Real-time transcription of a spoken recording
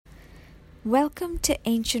Welcome to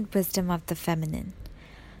Ancient Wisdom of the Feminine.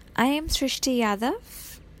 I am Srishti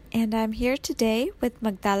Yadav, and I'm here today with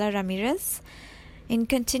Magdala Ramirez in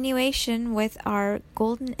continuation with our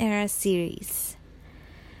Golden Era series.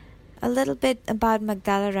 A little bit about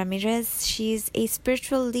Magdala Ramirez. She's a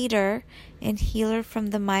spiritual leader and healer from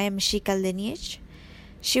the Maya Mexica lineage.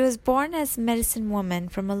 She was born as a medicine woman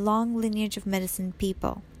from a long lineage of medicine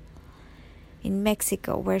people in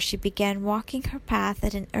Mexico, where she began walking her path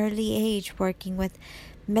at an early age, working with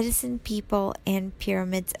medicine people and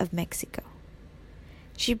pyramids of Mexico.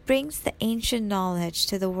 She brings the ancient knowledge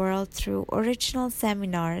to the world through original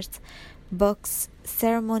seminars, books,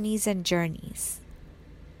 ceremonies, and journeys.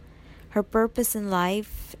 Her purpose in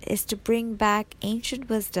life is to bring back ancient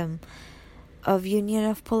wisdom of union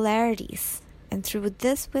of polarities, and through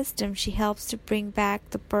this wisdom she helps to bring back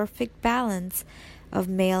the perfect balance of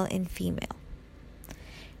male and female.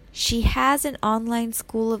 She has an online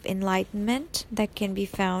school of enlightenment that can be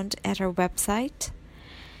found at her website,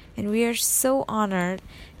 and we are so honored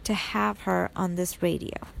to have her on this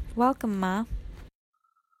radio. Welcome, Ma.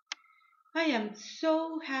 I am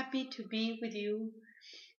so happy to be with you.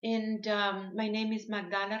 And my name is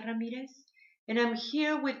Magdala Ramirez, and I'm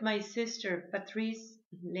here with my sister Patrice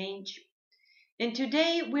Lange. And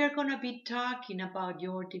today we're going to be talking about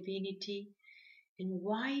your divinity and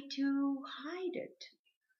why to hide it.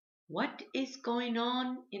 What is going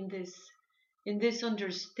on in this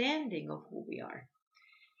understanding of who we are?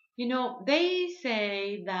 You know, they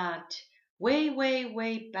say that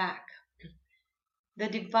way back, the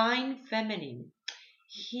divine feminine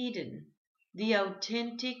hidden the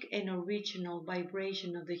authentic and original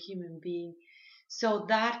vibration of the human being so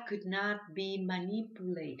that could not be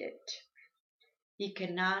manipulated. It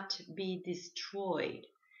cannot be destroyed.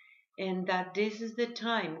 And that this is the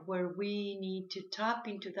time where we need to tap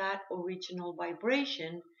into that original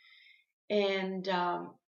vibration and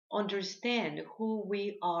understand who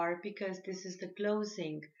we are, because this is the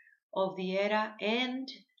closing of the era and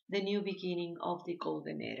the new beginning of the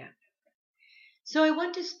golden era. So I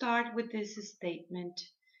want to start with this statement,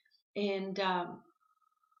 and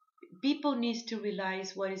people need to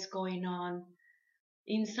realize what is going on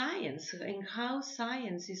in science and how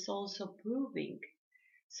science is also proving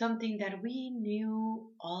something that we knew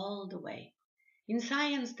all the way. In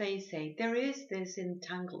science, they say there is this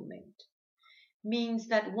entanglement, means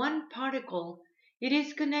that one particle, it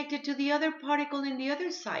is connected to the other particle in the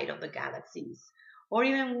other side of the galaxies, or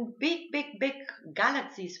even big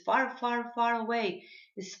galaxies far away.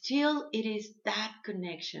 Still it is that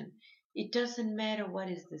connection. It doesn't matter what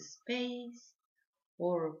is the space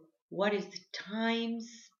or what is the times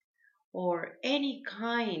or any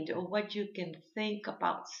kind of what you can think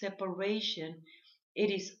about separation.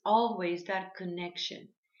 It is always that connection.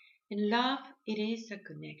 In love, it is a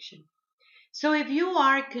connection. So if you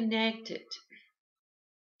are connected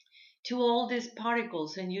to all these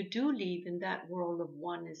particles and you do live in that world of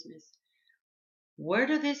oneness, where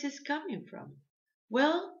do this is coming from?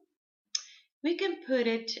 Well, we can put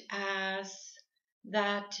it as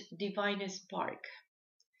that divine spark,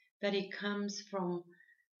 that it comes from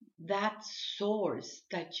that source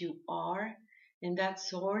that you are, and that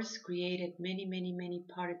source created many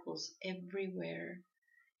particles everywhere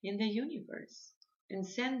in the universe and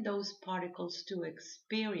send those particles to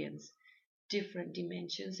experience different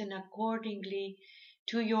dimensions, and accordingly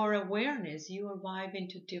to your awareness you arrive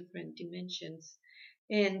into different dimensions.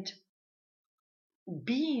 And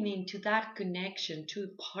being into that connection to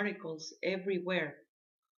particles everywhere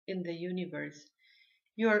in the universe,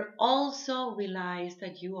 you're also realize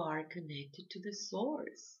that you are connected to the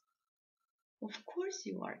source. Of course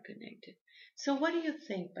you are connected. So what do you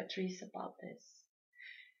think, Patrice, about this?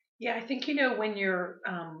 Yeah, I think when you're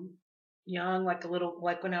young, like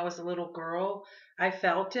when I was a little girl, I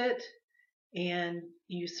felt it, and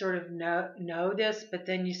you sort of know this, but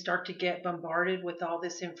then you start to get bombarded with all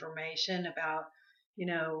this information about, you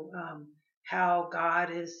know, um, how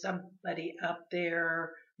God is somebody up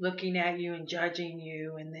there looking at you and judging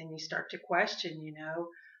you, and then you start to question,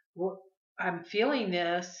 well, I'm feeling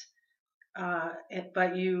this,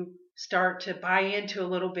 but you start to buy into a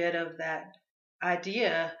little bit of that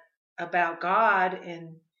idea about God,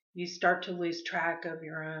 and you start to lose track of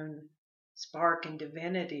your own spark and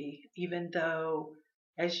divinity, even though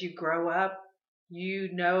as you grow up, you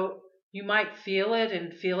might feel it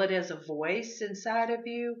and feel it as a voice inside of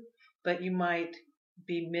you, but you might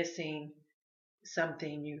be missing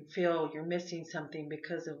something. You feel you're missing something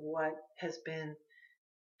because of what has been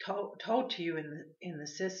told to you in the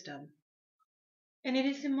system. And it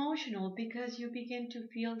is emotional because you begin to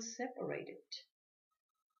feel separated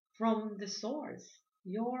from the source.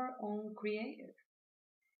 your own creator.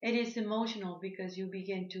 It is emotional because you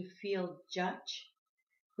begin to feel judged,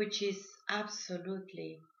 which is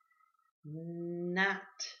absolutely not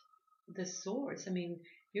the source. I mean,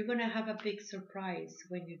 you're going to have a big surprise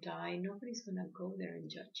when you die. Nobody's going to go there and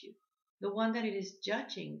judge you. The one that it is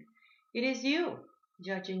judging, it is you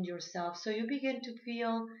judging yourself. So you begin to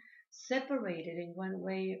feel separated in one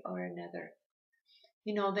way or another.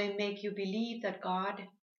 You know, they make you believe that God,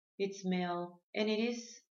 it's male, and it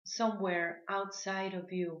is somewhere outside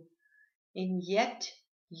of you. And yet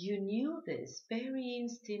you knew this very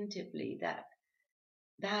instinctively that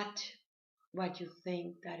what you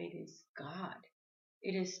think that it is God.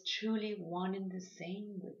 It is truly one and the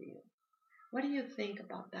same with you. What do you think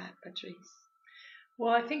about that, Patrice?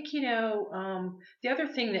 Well, I think, the other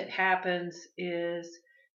thing that happens is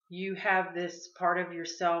you have this part of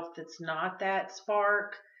yourself that's not that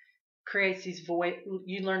spark, creates these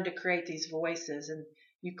you learn to create these voices, and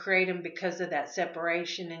you create them because of that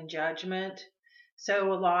separation and judgment.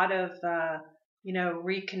 So a lot of,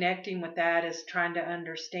 reconnecting with that is trying to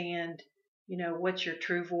understand, what's your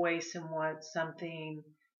true voice and what's something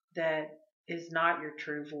that is not your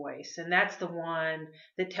true voice. And that's the one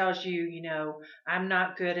that tells you, I'm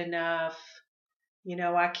not good enough.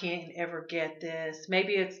 I can't ever get this.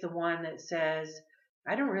 Maybe it's the one that says,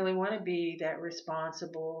 I don't really want to be that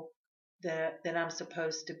responsible that I'm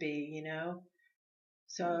supposed to be.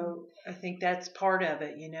 So I think that's part of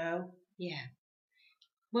it. Yeah.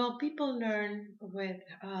 Well, people learn with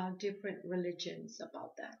different religions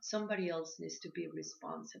about that. Somebody else needs to be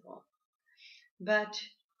responsible. But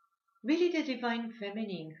really, the divine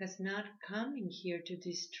feminine has not come in here to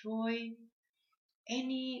destroy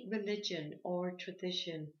any religion or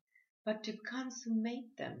tradition, but to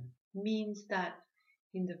consummate them. Means that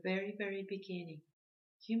in the very, very beginning,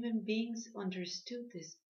 human beings understood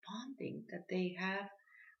this bonding that they have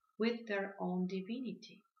with their own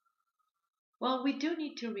divinity. Well, we do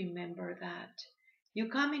need to remember that you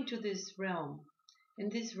come into this realm,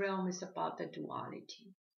 and this realm is about the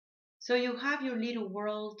duality. So you have your little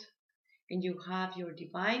world and you have your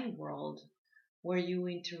divine world where you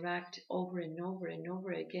interact over and over and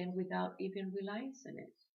over again without even realizing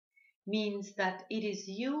it. Means that it is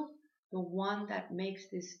you, the one that makes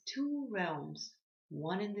these two realms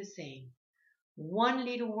one and the same. One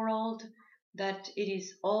little world that it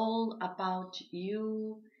is all about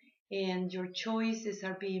you and your choices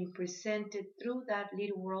are being presented through that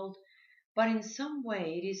little world, but in some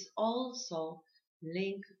way it is also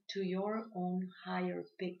linked to your own higher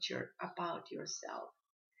picture about yourself.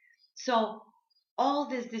 So all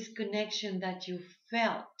this disconnection that you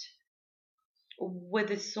felt with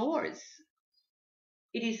the source,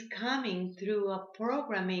 it is coming through a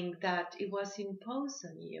programming that it was imposed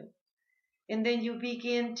on you. And then you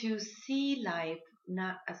begin to see life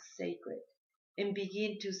not as sacred and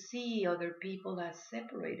begin to see other people as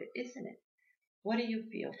separated, isn't it? What do you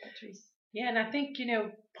feel, Patrice? Yeah, and I think,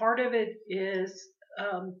 part of it is,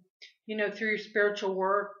 through your spiritual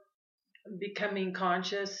work, becoming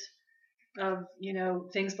conscious of,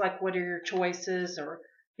 things like what are your choices, or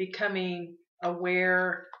becoming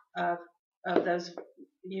aware of, those,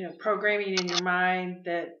 programming in your mind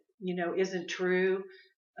that, isn't true.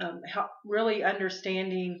 Really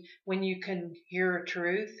understanding when you can hear a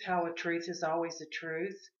truth, how a truth is always a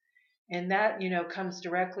truth. And that, comes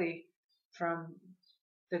directly from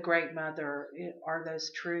the Great Mother, are those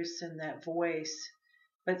truths in that voice.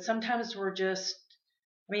 But sometimes we're just,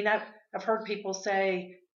 I've heard people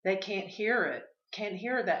say they can't hear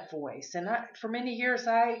that voice. And for many years,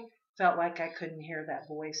 I felt like I couldn't hear that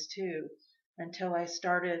voice too, until I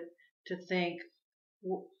started to think,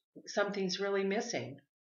 something's really missing.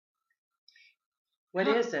 What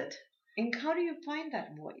is it? And how do you find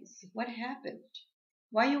that voice? What happened?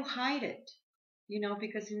 Why you hide it?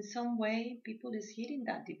 Because in some way people is hiding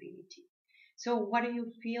that divinity. So what do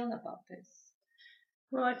you feel about this?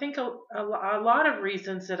 Well, I think a lot of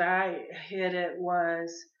reasons that I hid it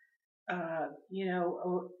was,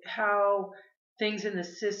 how things in the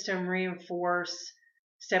system reinforce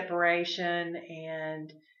separation,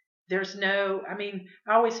 and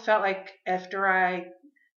I always felt like after I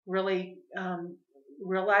really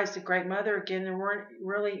realized the Great Mother again, there weren't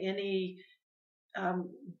really any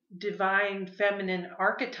divine feminine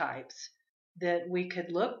archetypes that we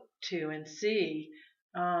could look to and see.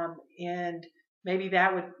 And maybe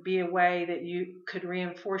that would be a way that you could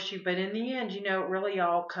reinforce you. But in the end, it really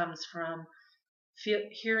all comes from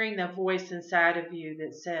hearing the voice inside of you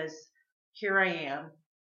that says, here I am,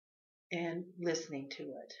 and listening to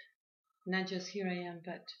it. Not just here I am,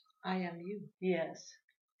 but I am you. Yes.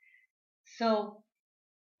 So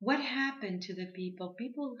What happened to the people?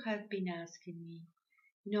 People have been asking me,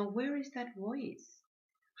 where is that voice?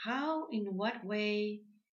 How, in what way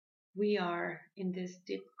we are in this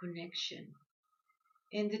deep connection?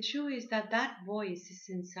 And the truth is that that voice is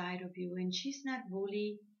inside of you, and she's not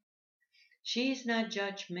bully. She's not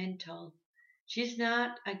judgmental. She's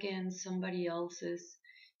not against somebody else's.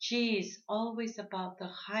 She is always about the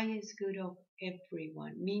highest good of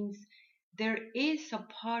everyone. Means there is a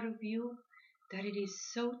part of you that it is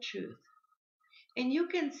so truth. And you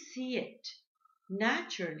can see it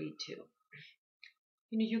naturally too.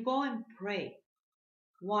 You go and pray.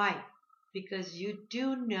 Why? Because you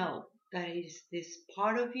do know that it is this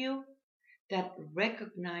part of you that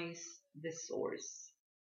recognize the source.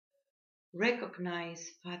 Recognize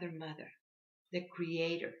Father, Mother, the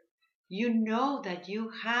Creator. You know that you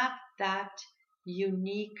have that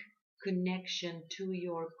unique connection to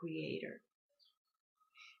your Creator.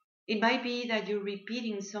 It might be that you're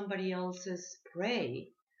repeating somebody else's prayer,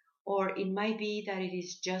 or it might be that it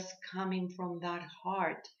is just coming from that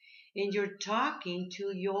heart and you're talking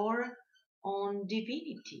to your own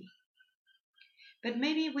divinity. But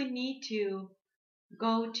maybe we need to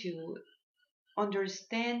go to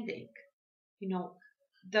understanding.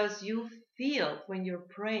 Does you feel when you're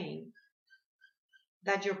praying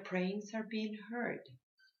that your prayers are being heard?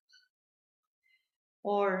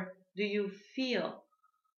 Or do you feel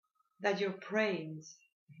that your prayers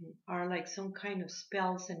are like some kind of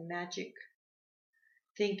spells and magic,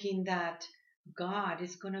 thinking that God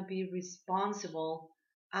is going to be responsible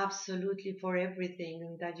absolutely for everything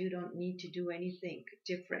and that you don't need to do anything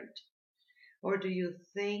different? Or do you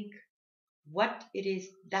think what it is,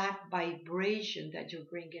 that vibration that you're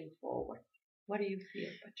bringing forward? What do you feel,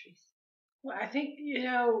 Patrice? Well, I think,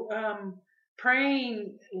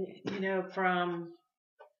 praying, from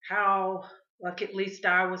how, like at least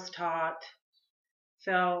I was taught,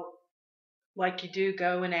 felt like you do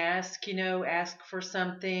go and ask for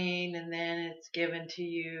something and then it's given to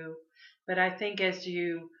you. But I think as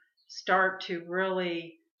you start to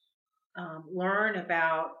really learn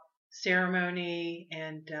about ceremony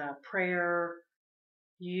and prayer,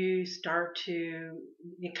 you start to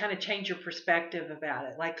kind of change your perspective about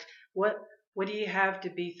it. Like, what do you have to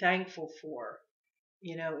be thankful for?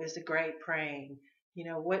 Is a great praying.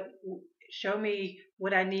 Show me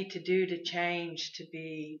what I need to do to change to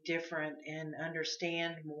be different and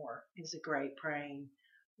understand more is a great praying.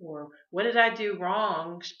 Or what did I do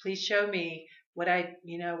wrong? Please show me what I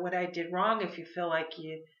did wrong if you feel like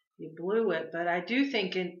you blew it. But I do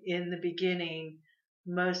think in the beginning,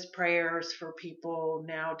 most prayers for people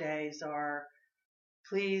nowadays are,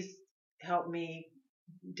 please help me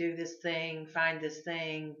do this thing, find this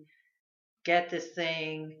thing, get this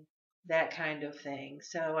thing, that kind of thing.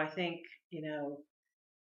 So I think,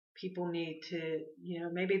 people need to,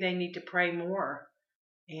 maybe they need to pray more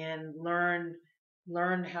and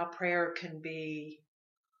learn how prayer can be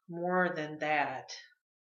more than that.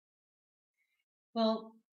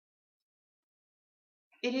 Well,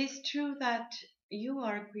 it is true that you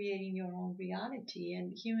are creating your own reality,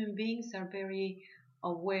 and human beings are very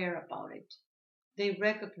aware about it. They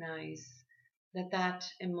recognize that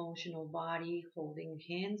emotional body holding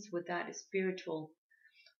hands with that spiritual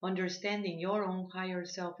understanding, your own higher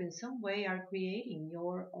self in some way are creating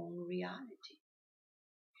your own reality.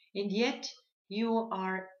 And yet you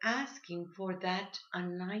are asking for that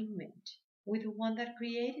alignment with the one that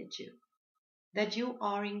created you, that you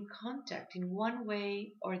are in contact in one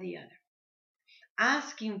way or the other.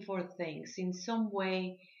 Asking for things in some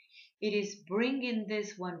way, it is bringing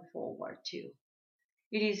this one forward too.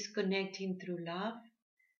 It is connecting through love,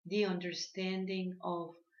 the understanding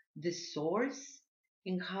of the source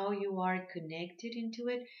and how you are connected into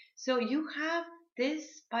it. So you have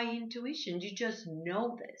this by intuition. You just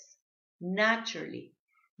know this naturally,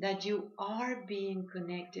 that you are being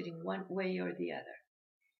connected in one way or the other.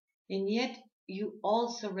 And yet you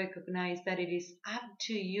also recognize that it is up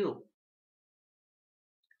to you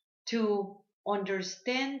to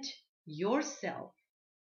understand yourself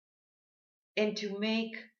and to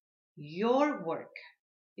make your work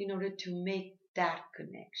in order to make that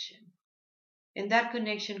connection. And that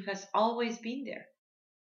connection has always been there.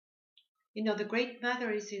 The Great Mother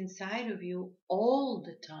is inside of you all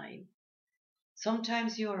the time.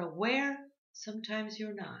 Sometimes you're aware, sometimes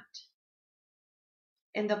you're not.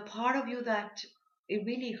 And the part of you that it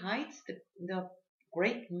really hides the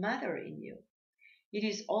Great Mother in you. It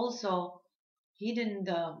is also hidden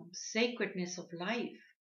the sacredness of life.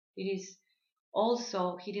 It is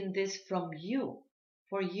also hidden this from you,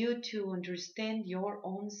 for you to understand your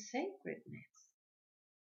own sacredness.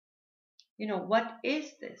 What is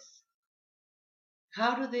this?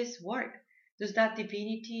 How do this work? Does that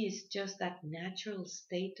divinity is just that natural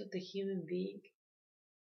state of the human being?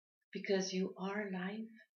 Because you are life,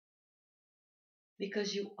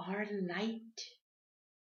 because you are light,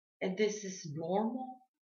 and this is normal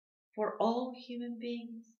for all human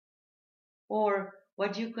beings? Or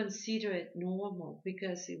what you consider it normal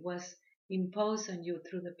because it was imposed on you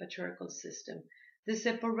through the patriarchal system? The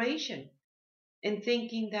separation and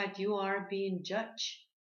thinking that you are being judged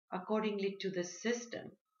accordingly to the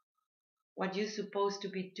system, what you're supposed to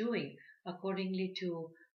be doing accordingly to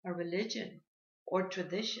a religion or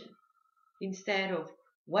tradition, instead of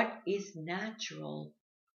what is natural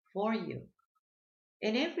for you.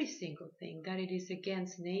 And every single thing that it is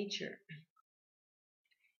against nature,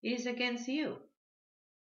 it is against you.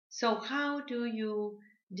 So how do you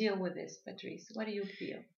deal with this, Patrice? What do you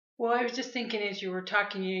feel? Well, I was just thinking as you were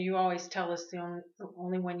talking, you always tell us the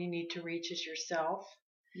only one you need to reach is yourself.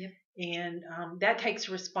 Yep. And that takes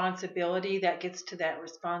responsibility. That gets to that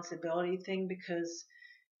responsibility thing because,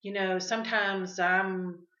 sometimes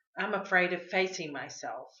I'm afraid of facing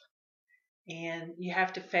myself. And you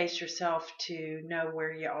have to face yourself to know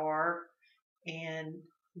where you are and,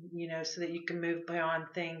 so that you can move beyond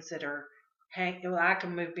things that are I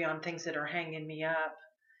can move beyond things that are hanging me up.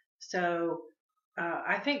 So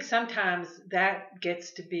I think sometimes that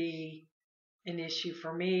gets to be an issue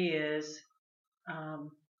for me is,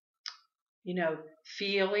 um,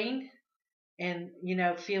 feeling and,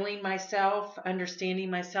 feeling myself, understanding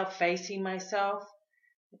myself, facing myself.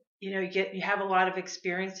 You have a lot of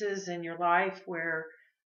experiences in your life where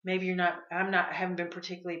maybe I haven't been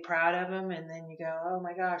particularly proud of them. And then you go, oh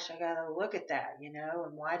my gosh, I got to look at that, and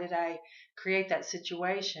why did I create that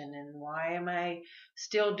situation? And why am I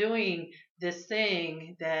still doing this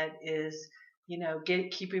thing that is,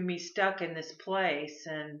 keeping me stuck in this place?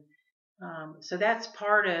 And so that's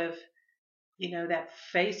part of, that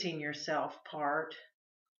facing yourself part.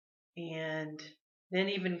 And then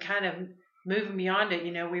even kind of moving beyond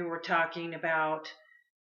it, we were talking about,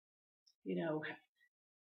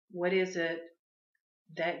 what is it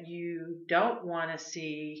that you don't want to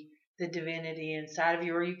see the divinity inside of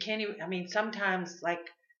you, or you can't even, sometimes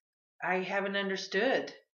like I haven't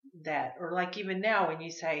understood that, or like even now when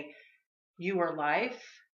you say you are life,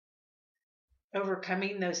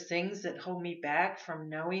 overcoming those things that hold me back from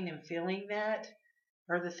knowing and feeling that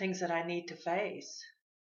are the things that I need to face.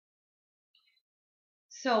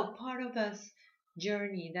 So part of this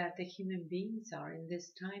journey that the human beings are in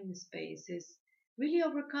this time and space is really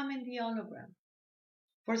overcoming the hologram.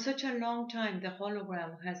 For such a long time, the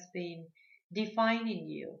hologram has been defining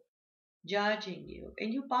you, judging you,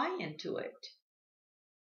 and you buy into it.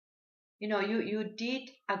 You did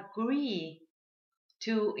agree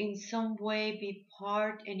to in some way be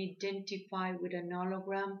part and identify with an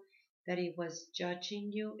hologram that it was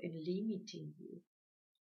judging you and limiting you.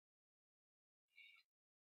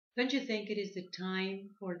 Don't you think it is the time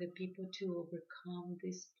for the people to overcome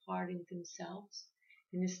this part in themselves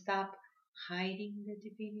and stop hiding the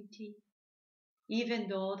divinity, even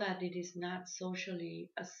though that it is not socially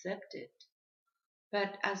accepted?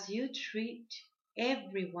 But as you treat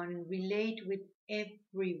everyone and relate with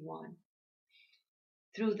everyone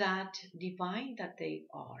through that divine that they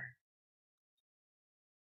are,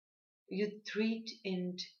 you treat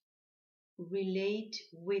and relate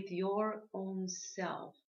with your own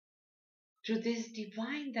self through this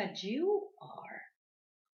divine that you are,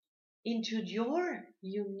 into your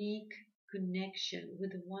unique connection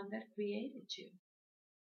with the one that created you.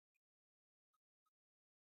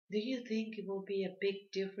 Do you think it will be a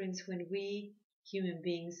big difference when we human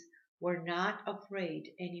beings were not afraid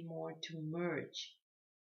anymore to merge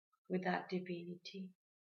with that divinity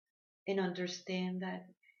and understand that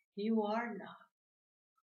you are love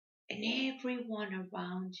and everyone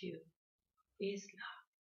around you is love?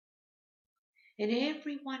 And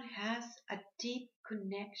everyone has a deep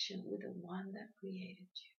connection with the one that created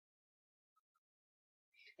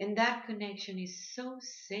you. And that connection is so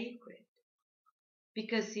sacred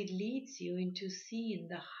because it leads you into seeing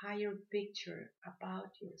the higher picture about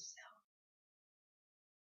yourself.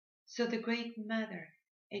 So the Great Mother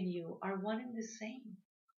and you are one and the same.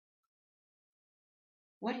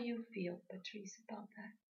 What do you feel, Patrice, about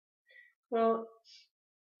that? Well,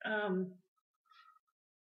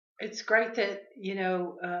 it's great that,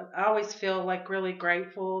 I always feel like really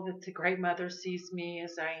grateful that the Great Mother sees me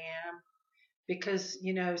as I am, because,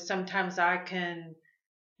 sometimes I can,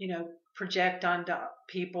 project onto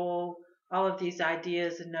people all of these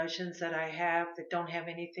ideas and notions that I have that don't have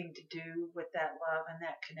anything to do with that love and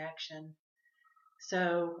that connection.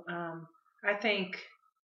 So I think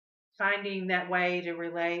finding that way to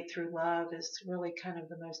relate through love is really kind of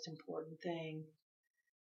the most important thing.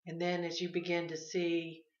 And then as you begin to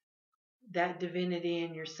see that divinity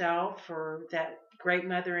in yourself or that great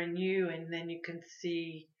mother in you, and then you can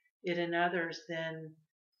see it in others, then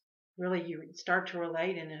really you start to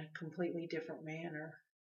relate in a completely different manner.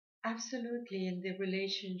 Absolutely. And the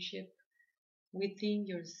relationship within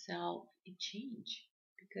yourself, it changes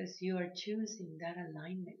because you are choosing that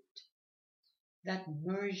alignment, that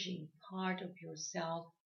merging part of yourself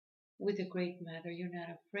with the great mother. You're not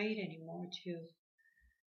afraid anymore to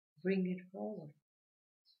bring it forward.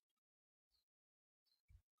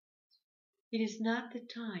 It is not the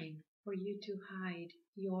time for you to hide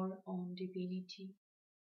your own divinity,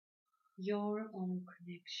 your own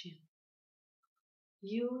connection.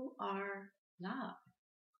 You are love.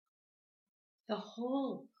 The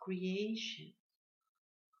whole creation,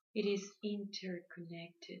 it is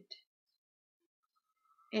interconnected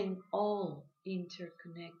and all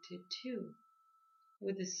interconnected too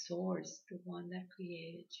with the source, the one that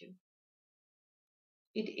created you.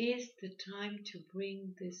 It is the time to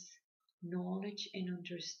bring this knowledge and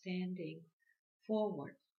understanding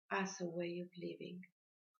forward as a way of living.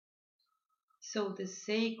 So the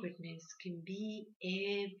sacredness can be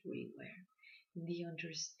everywhere. The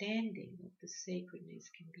understanding of the sacredness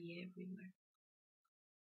can be everywhere.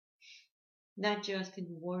 Not just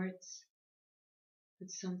in words,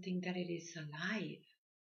 but something that it is alive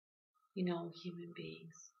in all human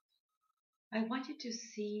beings. I want you to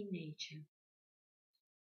see nature,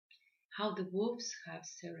 how the wolves have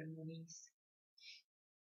ceremonies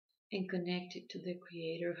and connected to the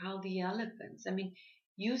creator, how the elephants,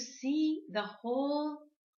 you see the whole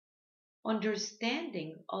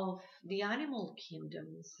understanding of the animal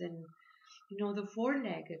kingdoms and the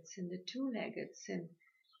four-leggeds and the two-leggeds and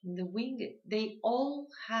the winged, they all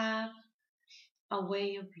have a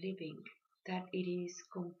way of living that it is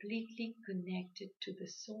completely connected to the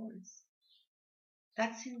source.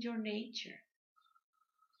 That's in your nature.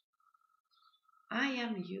 I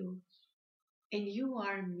am you and you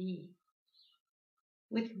are me,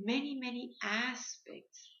 with many, many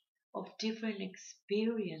aspects of different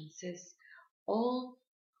experiences, all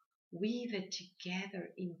weaved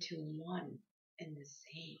together into one and the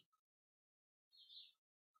same.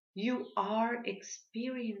 You are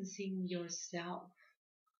experiencing yourself,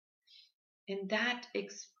 and that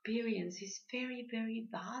experience is very, very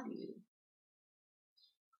valuable.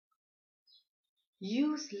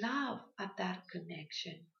 Use love at that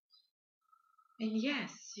connection. And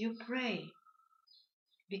yes, you pray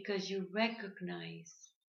because you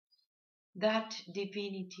recognize that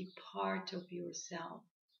divinity part of yourself.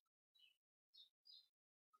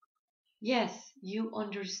 Yes, you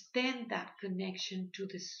understand that connection to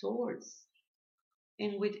the source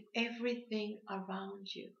and with everything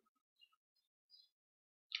around you.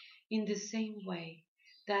 In the same way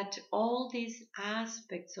that all these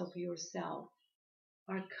aspects of yourself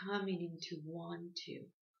are coming into one too.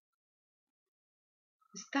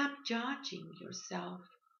 Stop judging yourself.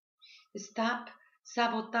 Stop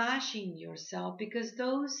sabotaging yourself because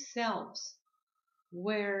those selves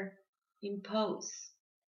were imposed.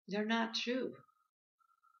 They're not true.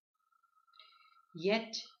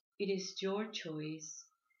 Yet it is your choice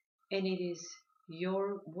and it is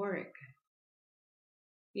your work.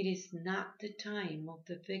 It is not the time of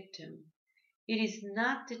the victim. It is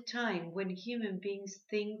not the time when human beings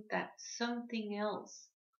think that something else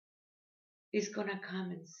is going to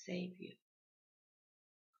come and save you.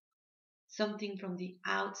 Something from the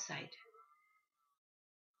outside.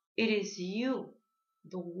 It is you,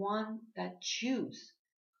 the one that choose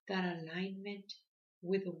that alignment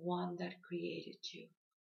with the one that created you.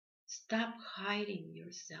 Stop hiding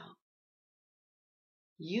yourself.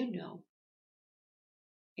 You know,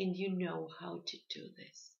 and you know how to do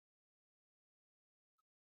this.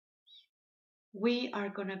 We are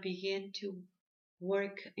going to begin to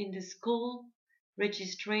work in the school.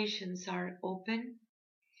 Registrations are open,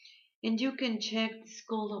 and you can check the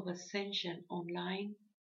School of Ascension online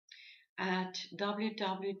at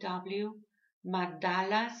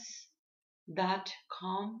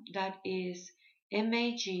www.magdalas.com. That is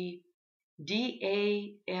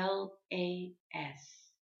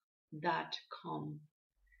MAGDALAS.com.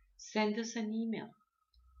 Send us an email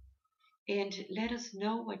and let us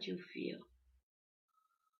know what you feel.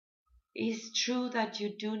 It's true that you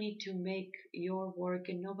do need to make your work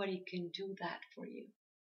and nobody can do that for you.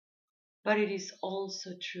 But it is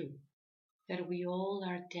also true that we all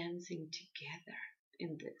are dancing together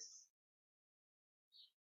in this.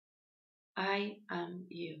 I am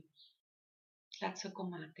you.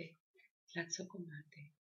 Tlatzocomate,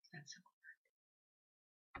 Tlatzocomate, Tlatzocomate.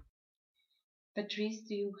 Patrice,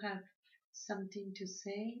 do you have something to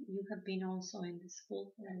say? You have been also in the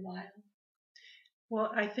school for a while.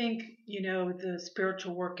 Well, I think, the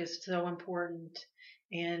spiritual work is so important,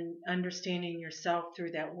 and understanding yourself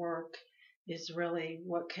through that work is really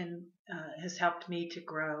what has helped me to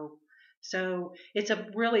grow. So it's a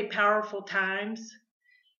really powerful times,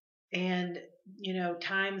 and,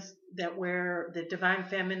 times that where the divine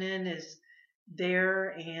feminine is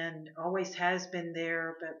there and always has been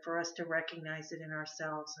there, but for us to recognize it in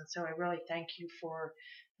ourselves. And so I really thank you for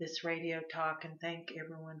this radio talk, and thank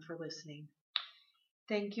everyone for listening.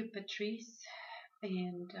 Thank you, Patrice,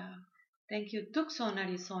 and thank you, Tucson,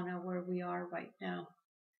 Arizona, where we are right now,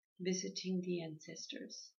 visiting the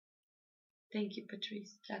ancestors. Thank you,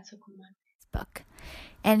 Patrice. That's a command. Book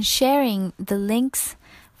and sharing the links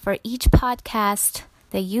for each podcast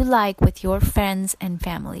that you like with your friends and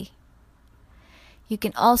family. You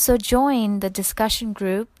can also join the discussion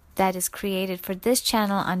group that is created for this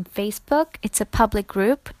channel on Facebook. It's a public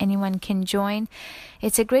group. Anyone can join.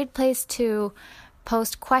 It's a great place to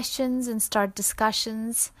post questions and start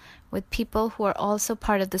discussions with people who are also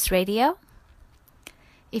part of this radio.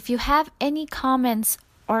 If you have any comments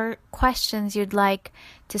or questions you'd like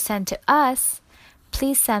to send to us,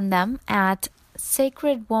 please send them at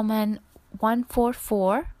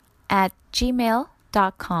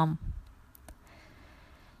sacredwoman144@gmail.com.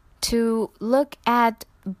 To look at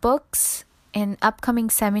books and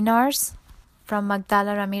upcoming seminars from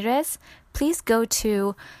Magdala Ramirez, please go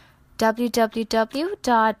to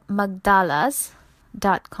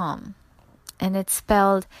www.magdalas.com, and it's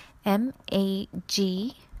spelled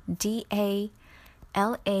Magdalas.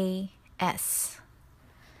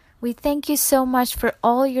 We thank you so much for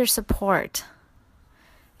all your support,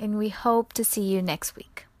 and we hope to see you next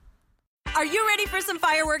week. Are you ready for some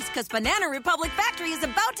fireworks? Because Banana Republic Factory is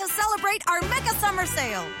about to celebrate our mega summer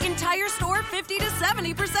sale. Entire store 50 to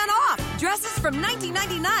 70% off. Dresses from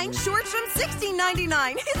 $19.99, shorts from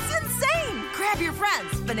 $16.99. It's insane. Grab your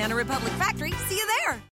friends. Banana Republic Factory. See you there.